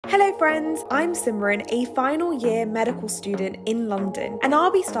Hello friends, I'm Simran, a final year medical student in London, and I'll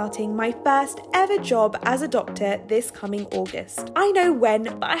be starting my first ever job as a doctor this coming August. I know when,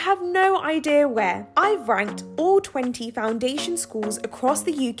 but I have no idea where. I've ranked all 20 foundation schools across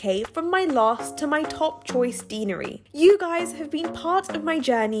the UK from my last to my top choice deanery. You guys have been part of my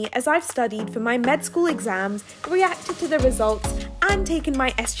journey as I've studied for my med school exams, reacted to the results, and taken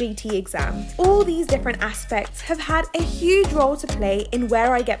my SJT exam. All these different aspects have had a huge role to play in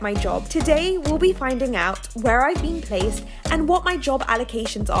where I get my job. Today, we'll be finding out where I've been placed and what my job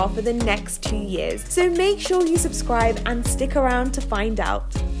allocations are for the next 2 years. So make sure you subscribe and stick around to find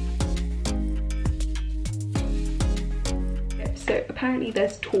out. So apparently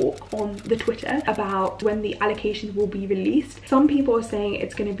there's talk on the Twitter about when the allocations will be released. Some people are saying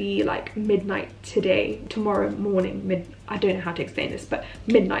it's going to be like midnight today, tomorrow morning, I don't know how to explain this, but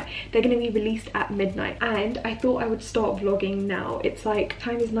midnight. They're going to be released at midnight, and I thought I would start vlogging now. It's like,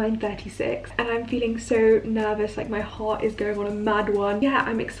 time is 9:36 and I'm feeling so nervous, like my heart is going on a mad one. Yeah,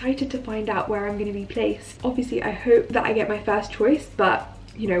 I'm excited to find out where I'm going to be placed. Obviously I hope that I get my first choice, but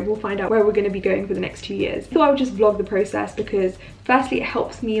you know, we'll find out where we're going to be going for the next 2 years. So I would just vlog the process because firstly it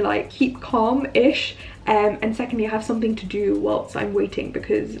helps me like keep calm-ish, and secondly I have something to do whilst I'm waiting,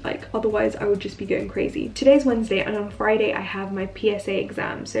 because like otherwise I would just be going crazy. Today's Wednesday and on Friday I have my PSA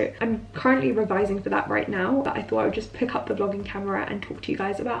exam, so I'm currently revising for that right now, but I thought I would just pick up the vlogging camera and talk to you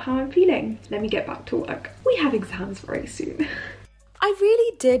guys about how I'm feeling. Let me get back to work. We have exams very soon. I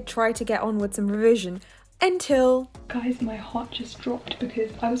really did try to get on with some revision until... Guys, my heart just dropped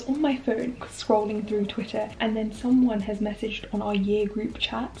because I was on my phone scrolling through Twitter, and then someone has messaged on our year group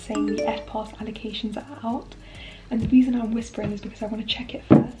chat saying the FPass allocations are out, and the reason I'm whispering is because I want to check it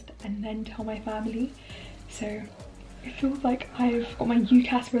first and then tell my family. So it feels like I've got my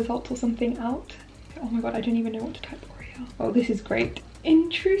UCAS results or something out. Oh my god, I don't even know what to type L'Oreal. Oh, this is great.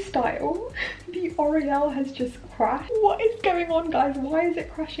 In true style, the L'Oreal has just crashed. What is going on, guys? Why is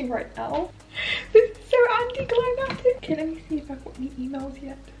it crashing right now? This is so anticlimactic. Okay, let me see if I've got any emails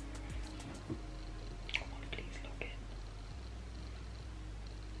yet. Come on, please log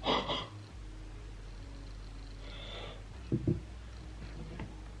in.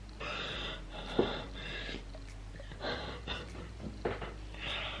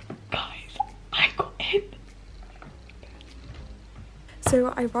 Guys, I got in.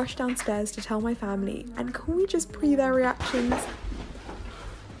 So I rushed downstairs to tell my family, and can we just pre their reactions?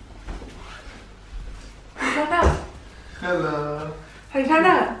 Hello. Hey,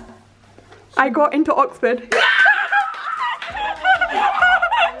 Tana. I got into Oxford.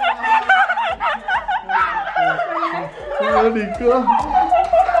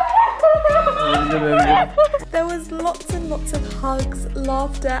 There was lots and lots of hugs,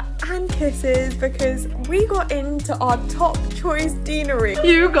 laughter and kisses because we got into our top choice deanery.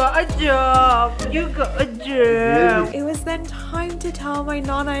 You got a job. You got a job. It was then time to tell my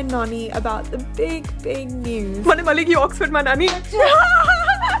nana and nanny about the big news. Mane malegi Oxford my nanny.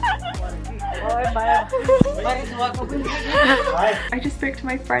 I just spoke to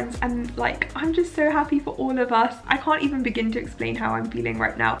my friends and like I'm just so happy for all of us. I can't even begin to explain how I'm feeling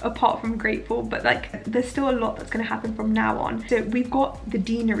right now, apart from grateful, but like there's still a lot that's going to happen from now on. So we've got the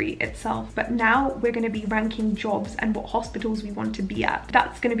deanery itself, but now we're going to be ranking jobs and what hospitals we want to be at.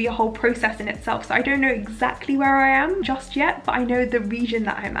 That's going to be a whole process in itself, so I don't know exactly where I am just yet, but I know the region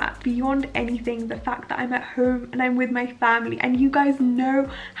that I'm at. Beyond anything, the fact that I'm at home and I'm with my family, and you guys know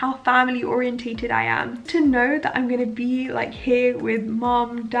how family orientated I am. To know that I'm gonna be like here with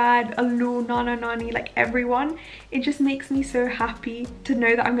mom, dad, Allu, nana, nani, like everyone, it just makes me so happy. To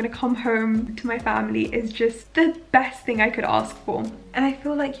know that I'm gonna come home to my family is just the best thing I could ask for. And I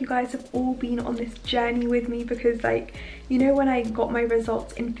feel like you guys have all been on this journey with me, because like, you know, when I got my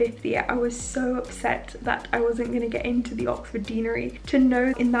results in 5th year, I was so upset that I wasn't gonna get into the Oxford deanery. To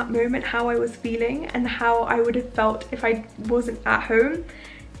know in that moment how I was feeling and how I would have felt if I wasn't at home,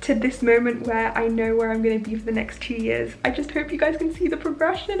 to this moment where I know where I'm going to be for the next 2 years. I just hope you guys can see the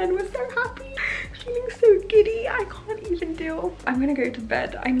progression, and we're so happy. Feeling so giddy, I can't even deal. I'm gonna go to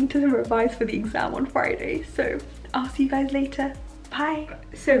bed. I need to revise for the exam on Friday, so I'll see you guys later. Bye.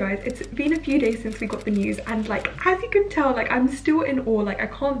 So guys, it's been a few days since we got the news, and like as you can tell, like I'm still in awe. Like I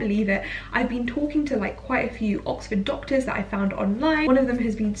can't believe it. I've been talking to like quite a few Oxford doctors that I found online. One of them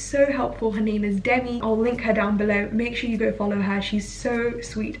has been so helpful. Her name is Demi. I'll link her down below. Make sure you go follow her. She's so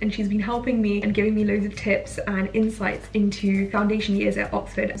sweet and she's been helping me and giving me loads of tips and insights into foundation years at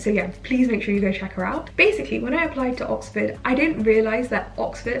Oxford. So yeah, please make sure you go check her out. Basically, when I applied to Oxford, I didn't realize that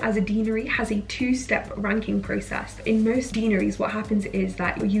Oxford as a deanery has a 2-step ranking process. In most deaneries, what happens happens is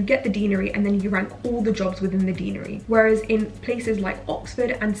that you get the deanery and then you rank all the jobs within the deanery. Whereas in places like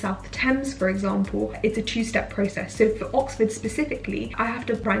Oxford and South Thames, for example, it's a two-step process. So for Oxford specifically, I have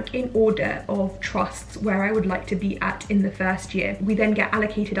to rank in order of trusts where I would like to be at in the first year. We then get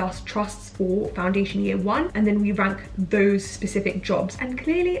allocated our trusts for foundation year 1, and then we rank those specific jobs. And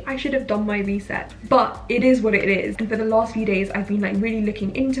clearly I should have done my research, but it is what it is. And for the last few days I've been like really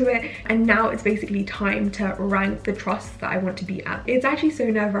looking into it, and now it's basically time to rank the trusts that I want to be at. It's actually so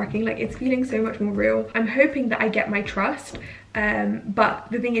nerve-wracking, like it's feeling so much more real. I'm hoping that I get my trust, but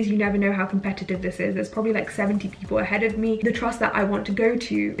the thing is, you never know how competitive this is. There's probably like 70 people ahead of me. The trust that I want to go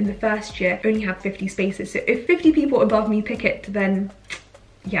to in the first year only have 50 spaces, so if 50 people above me pick it, then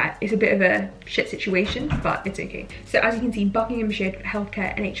yeah, it's a bit of a shit situation, but it's okay. So as you can see, Buckinghamshire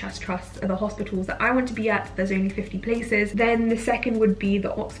Healthcare NHS Trusts are the hospitals that I want to be at. There's only 50 places. Then the second would be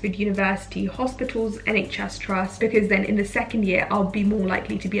the Oxford University Hospitals NHS Trust, because then in the second year I'll be more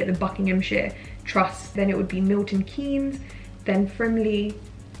likely to be at the Buckinghamshire Trust. Then it would be Milton Keynes, then Frimley,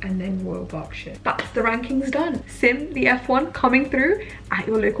 and then Royal Berkshire. That's the rankings done. Sim, the F1 coming through at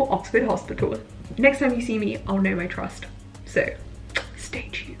your local Oxford hospital. Next time you see me, I'll know my trust. So stay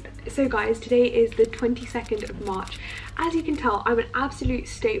tuned. So guys, today is the 22nd of March. As you can tell, I'm in absolute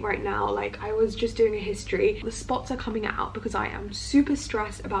state right now. Like, I was just doing a history. The spots are coming out because I am super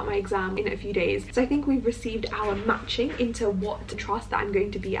stressed about my exam in a few days. So I think we've received our matching into what trust that I'm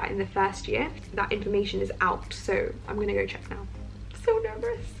going to be at in the first year. That information is out, so I'm gonna go check now. So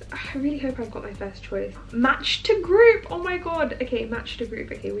nervous. I really hope I've got my first choice. Match to group, oh my god. Okay, match to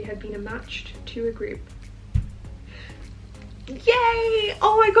group. Okay, we have been matched to a group. Yay!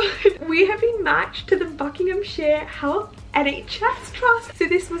 Oh my god, we have been matched to the Buckinghamshire Health NHS Trust. So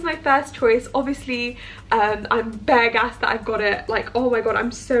this was my first choice. Obviously, I'm bare gassed that I've got it. Like, oh my god,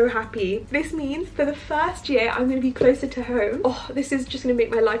 I'm so happy. This means for the first year, I'm gonna be closer to home. Oh, this is just gonna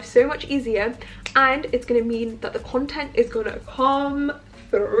make my life so much easier, and it's gonna mean that the content is gonna come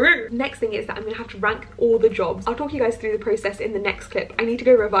through. Next thing is that I'm gonna have to rank all the jobs. I'll talk you guys through the process in the next clip. I need to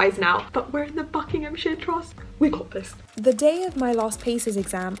go revise now, but we're in the Buckinghamshire Trust. We got this. The day of my last PACES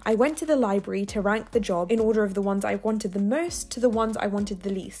exam, I went to the library to rank the job in order of the ones I wanted the most to the ones I wanted the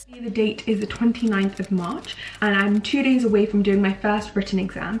least. The date is the 29th of March, and I'm 2 days away from doing my first written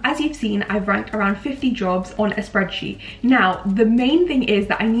exam. As you've seen, I've ranked around 50 jobs on a spreadsheet. Now, the main thing is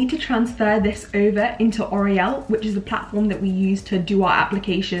that I need to transfer this over into L'Oreal, which is the platform that we use to do our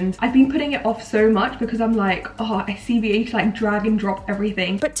applications. I've been putting it off so much because I'm like, oh, I CBA to like drag and drop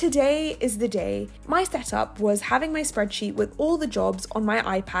everything. But today is the day. My setup was having my spreadsheet with all the jobs on my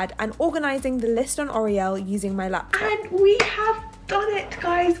iPad and organising the list on L'Oreal using my laptop. And we have done it,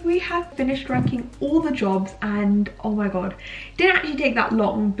 guys. We have finished ranking all the jobs, and oh my god, didn't actually take that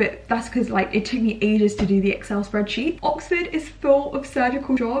long, but that's because like it took me ages to do the Excel spreadsheet. Oxford is full of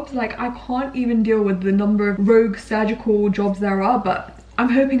surgical jobs. Like, I can't even deal with the number of rogue surgical jobs there are, but I'm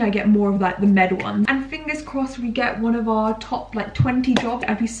hoping I get more of like the med ones, and fingers crossed we get one of our top like 20 jobs.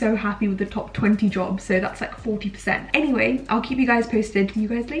 I'd be so happy with the top 20 jobs, so that's like 40%. Anyway, I'll keep you guys posted. See you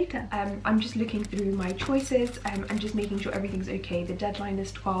guys later. I'm just looking through my choices and just making sure everything's okay. The deadline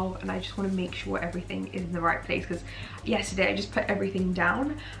is 12, and I just want to make sure everything is in the right place, because yesterday I just put everything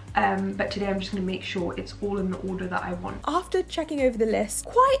down, but today I'm just going to make sure it's all in the order that I want. After checking over the list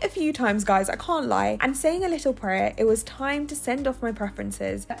quite a few times, guys, I can't lie, and saying a little prayer, it was time to send off my preferences.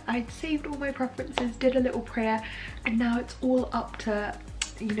 I'd saved all my preferences, did a little prayer, and now it's all up to,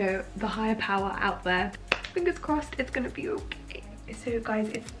 you know, the higher power out there. Fingers crossed it's gonna be okay. So guys,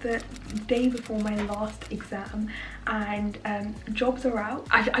 it's the day before my last exam, and jobs are out.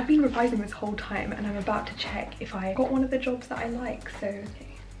 I've been revising this whole time, and I'm about to check if I got one of the jobs that I like, so okay.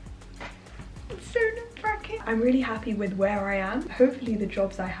 It's so nerve-wracking. I'm really happy with where I am. Hopefully the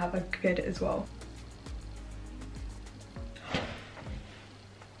jobs I have are good as well.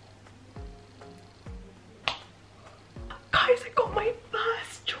 Guys, I got my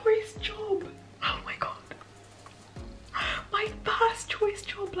first choice job. Oh my god. My first choice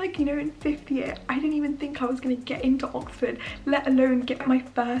job, like, you know, in 5th year. I didn't even think I was gonna get into Oxford, let alone get my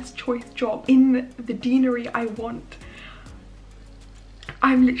first choice job in the deanery I want.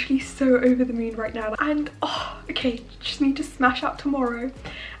 I'm literally so over the moon right now, and oh, okay, just need to smash out tomorrow,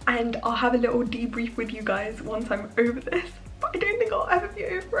 and I'll have a little debrief with you guys once I'm over this, but I don't think I'll ever be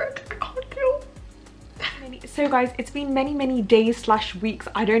over it. I can't deal. So guys, it's been many days / weeks,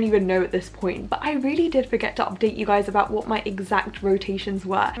 I don't even know at this point, but I really did forget to update you guys about what my exact rotations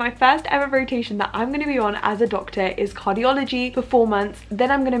were. My first ever rotation that I'm going to be on as a doctor is cardiology for 4 months,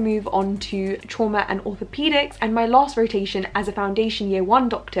 then I'm going to move on to trauma and orthopedics, and my last rotation as a foundation year 1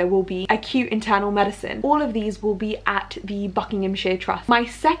 doctor will be acute internal medicine. All of these will be at the Buckinghamshire Trust. My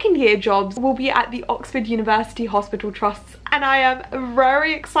second year jobs will be at the Oxford University Hospital Trusts, and I am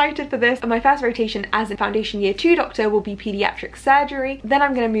very excited for this. And my first rotation as a foundation year 2 doctor will be pediatric surgery, then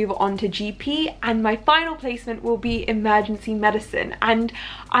I'm going to move on to GP, and my final placement will be emergency medicine. And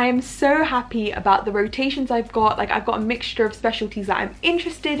I am so happy about the rotations I've got. Like, I've got a mixture of specialties that I'm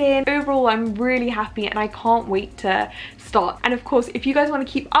interested in. Overall, I'm really happy and I can't wait to start. And of course, if you guys want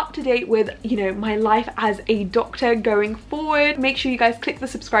to keep up to date with, you know, my life as a doctor going forward, make sure you guys click the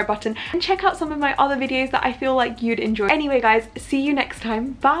subscribe button and check out some of my other videos that I feel like you'd enjoy. Anyway guys, see you next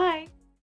time. Bye.